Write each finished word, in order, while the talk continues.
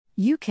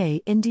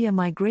UK-India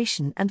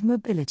Migration and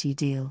Mobility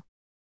Deal.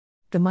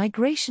 The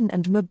Migration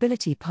and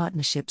Mobility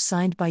Partnership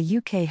signed by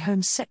UK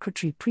Home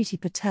Secretary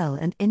Priti Patel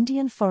and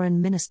Indian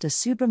Foreign Minister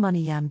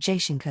Subrahmanyam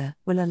Jaishankar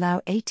will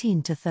allow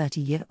 18 to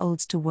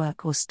 30-year-olds to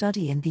work or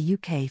study in the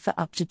UK for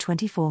up to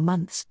 24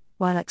 months,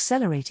 while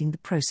accelerating the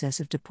process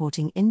of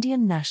deporting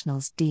Indian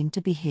nationals deemed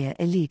to be here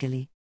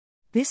illegally.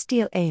 This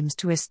deal aims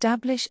to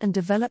establish and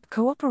develop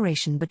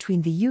cooperation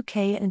between the UK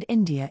and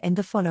India in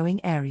the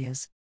following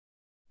areas: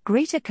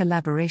 greater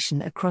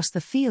collaboration across the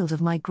field of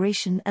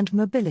migration and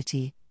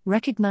mobility,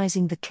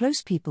 recognizing the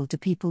close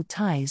people-to-people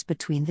ties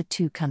between the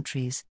two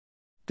countries.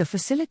 The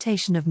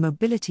facilitation of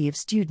mobility of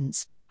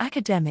students,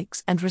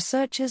 academics and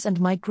researchers and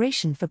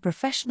migration for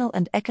professional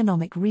and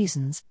economic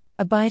reasons,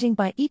 abiding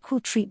by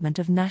equal treatment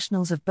of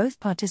nationals of both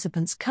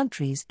participants'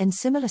 countries in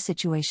similar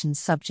situations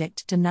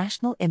subject to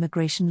national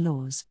immigration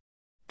laws.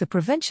 The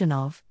prevention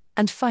of,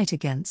 and fight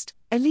against,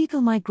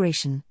 illegal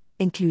migration,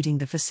 including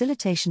the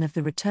facilitation of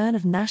the return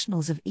of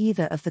nationals of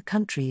either of the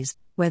countries,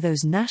 where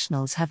those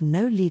nationals have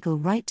no legal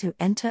right to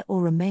enter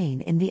or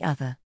remain in the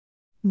other.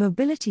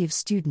 Mobility of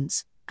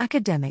students,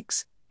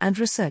 academics, and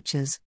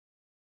researchers.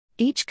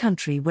 Each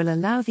country will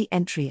allow the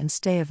entry and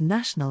stay of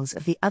nationals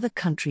of the other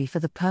country for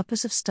the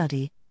purpose of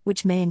study,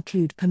 which may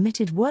include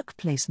permitted work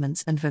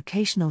placements and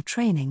vocational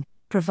training,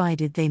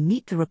 provided they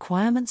meet the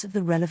requirements of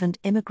the relevant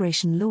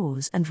immigration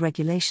laws and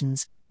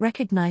regulations,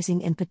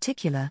 recognizing in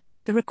particular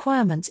the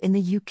requirements in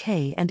the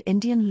UK and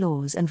Indian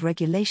laws and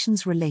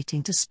regulations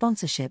relating to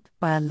sponsorship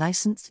by a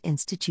licensed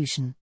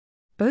institution.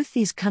 Both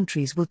these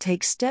countries will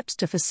take steps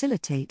to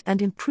facilitate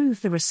and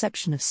improve the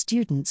reception of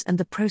students and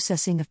the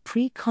processing of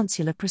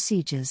pre-consular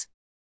procedures.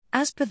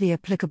 As per the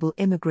applicable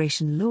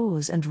immigration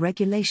laws and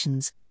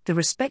regulations, the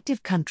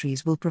respective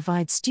countries will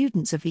provide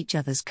students of each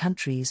other's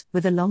countries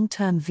with a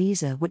long-term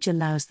visa which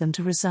allows them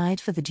to reside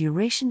for the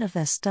duration of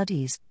their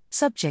studies,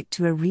 subject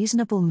to a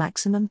reasonable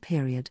maximum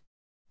period.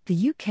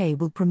 The UK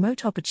will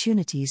promote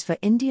opportunities for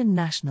Indian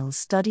nationals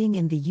studying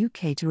in the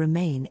UK to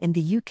remain in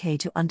the UK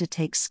to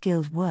undertake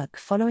skilled work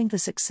following the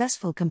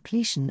successful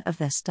completion of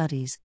their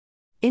studies.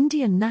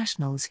 Indian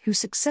nationals who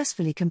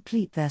successfully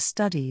complete their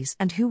studies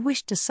and who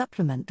wish to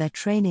supplement their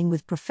training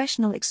with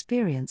professional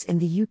experience in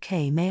the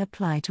UK may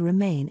apply to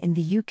remain in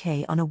the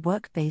UK on a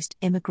work-based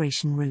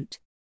immigration route.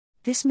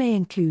 This may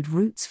include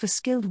routes for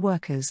skilled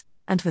workers,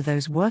 and for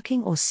those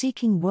working or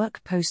seeking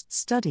work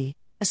post-study,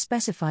 as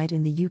specified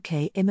in the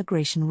UK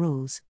immigration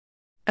rules.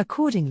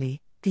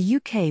 Accordingly, the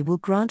UK will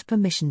grant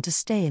permission to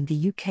stay in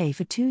the UK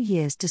for 2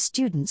 years to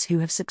students who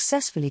have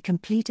successfully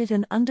completed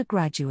an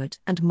undergraduate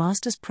and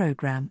master's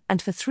program,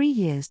 and for 3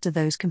 years to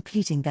those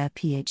completing their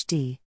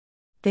PhD.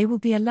 They will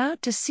be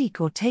allowed to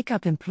seek or take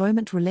up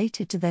employment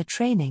related to their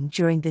training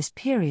during this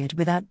period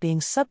without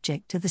being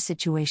subject to the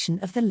situation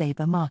of the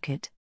labour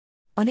market.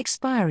 On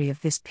expiry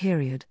of this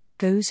period,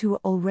 those who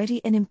are already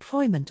in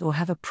employment or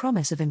have a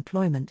promise of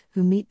employment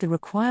who meet the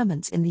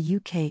requirements in the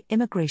UK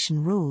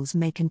immigration rules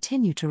may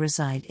continue to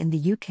reside in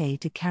the UK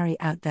to carry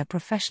out their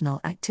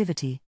professional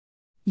activity.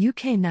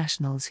 UK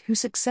nationals who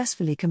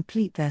successfully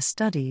complete their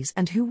studies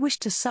and who wish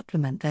to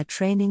supplement their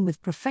training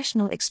with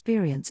professional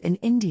experience in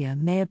India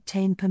may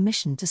obtain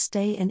permission to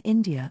stay in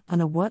India on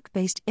a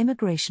work-based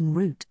immigration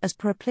route as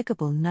per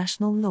applicable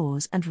national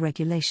laws and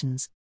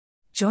regulations.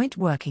 Joint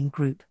Working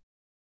Group.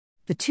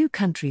 The two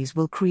countries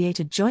will create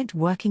a joint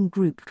working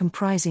group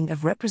comprising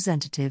of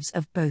representatives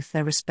of both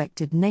their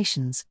respected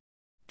nations.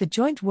 The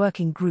joint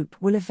working group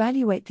will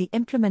evaluate the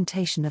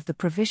implementation of the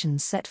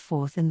provisions set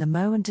forth in the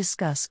MoU and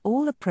discuss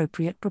all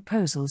appropriate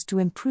proposals to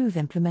improve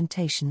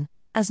implementation,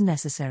 as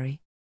necessary.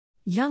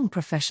 Young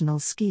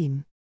Professionals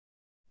Scheme.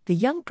 The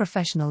Young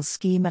Professionals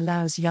Scheme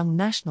allows young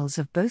nationals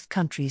of both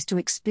countries to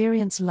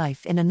experience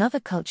life in another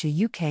culture,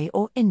 UK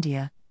or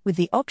India, with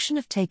the option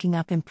of taking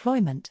up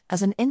employment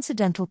as an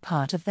incidental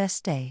part of their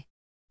stay.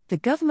 The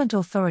government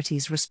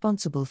authorities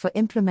responsible for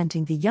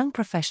implementing the Young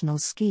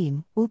Professionals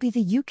Scheme will be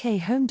the UK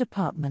Home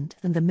Department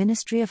and the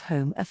Ministry of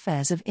Home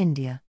Affairs of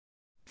India.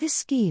 This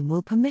scheme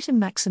will permit a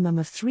maximum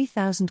of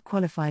 3,000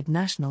 qualified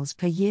nationals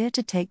per year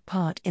to take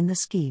part in the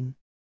scheme.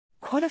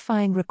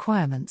 Qualifying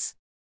requirements.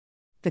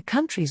 The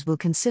countries will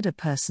consider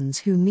persons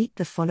who meet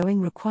the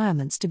following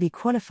requirements to be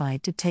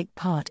qualified to take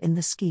part in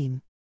the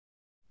scheme: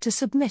 to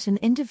submit an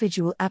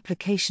individual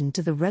application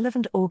to the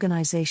relevant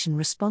organisation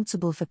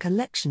responsible for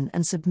collection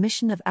and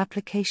submission of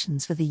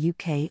applications for the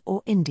UK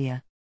or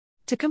India,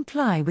 to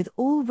comply with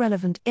all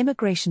relevant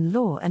immigration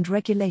law and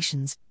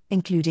regulations,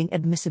 including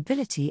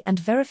admissibility and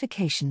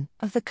verification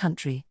of the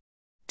country,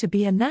 to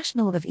be a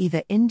national of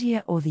either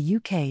India or the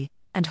UK,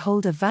 and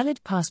hold a valid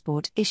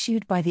passport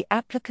issued by the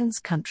applicant's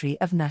country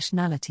of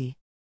nationality,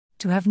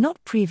 to have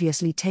not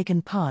previously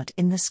taken part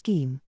in the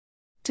scheme,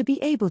 to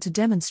be able to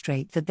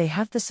demonstrate that they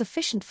have the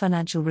sufficient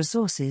financial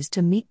resources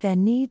to meet their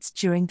needs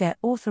during their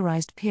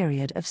authorized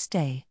period of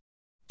stay,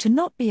 to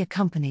not be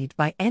accompanied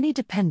by any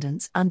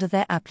dependents under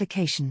their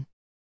application,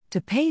 to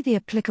pay the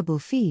applicable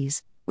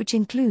fees, which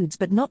includes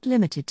but not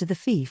limited to the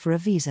fee for a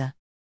visa,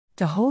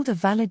 to hold a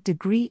valid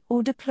degree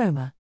or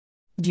diploma.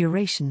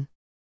 Duration.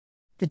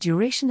 The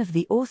duration of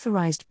the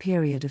authorized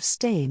period of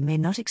stay may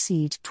not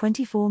exceed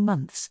 24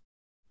 months.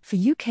 For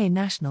UK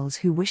nationals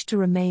who wish to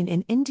remain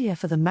in India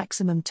for the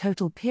maximum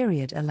total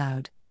period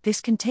allowed,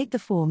 this can take the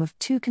form of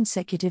 2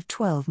 consecutive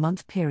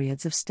 12-month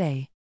periods of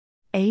stay.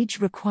 Age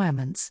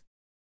requirements.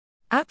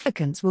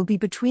 Applicants will be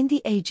between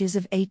the ages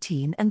of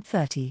 18 and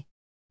 30.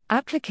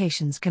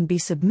 Applications can be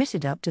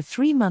submitted up to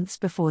 3 months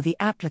before the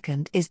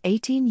applicant is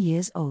 18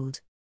 years old.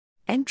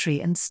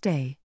 Entry and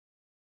stay.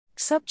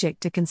 Subject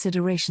to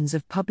considerations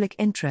of public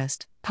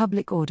interest,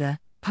 public order,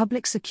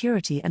 public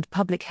security and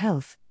public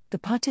health, the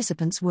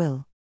participants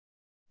will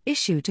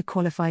issue to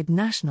qualified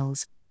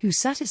nationals, who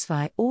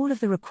satisfy all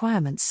of the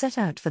requirements set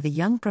out for the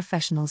Young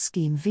Professional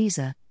Scheme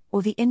visa,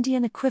 or the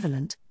Indian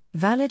equivalent,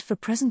 valid for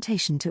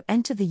presentation to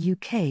enter the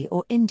UK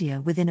or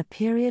India within a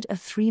period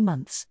of 3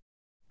 months.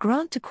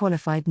 Grant to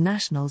qualified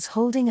nationals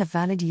holding a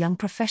valid Young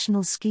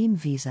Professional Scheme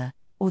visa,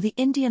 or the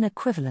Indian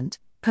equivalent,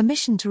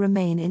 permission to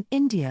remain in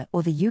India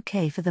or the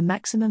UK for the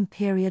maximum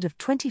period of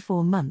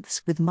 24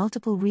 months with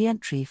multiple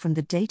re-entry from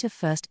the date of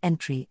first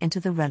entry into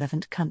the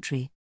relevant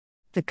country.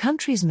 The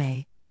countries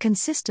may,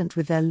 consistent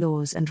with their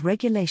laws and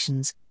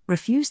regulations,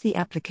 refuse the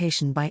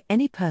application by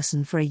any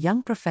person for a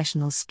Young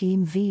Professional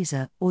Scheme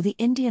visa or the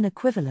Indian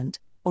equivalent,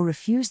 or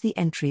refuse the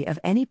entry of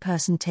any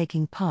person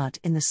taking part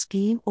in the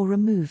scheme or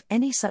remove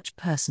any such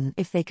person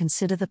if they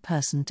consider the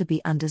person to be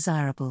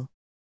undesirable.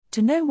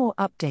 To know more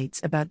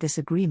updates about this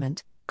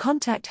agreement,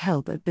 contact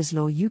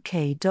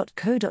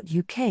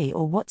help@bizlawuk.co.uk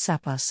or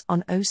WhatsApp us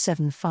on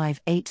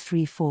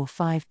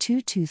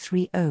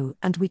 07583452230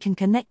 and we can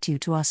connect you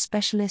to our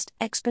specialist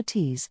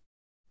expertise.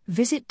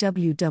 Visit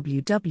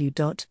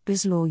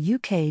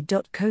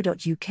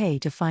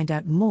www.bizlawuk.co.uk to find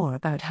out more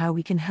about how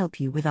we can help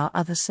you with our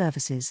other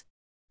services.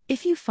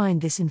 If you find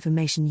this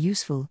information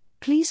useful,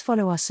 please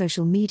follow our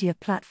social media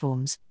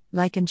platforms,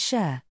 like and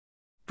share.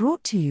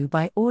 Brought to you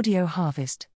by Audio Harvest.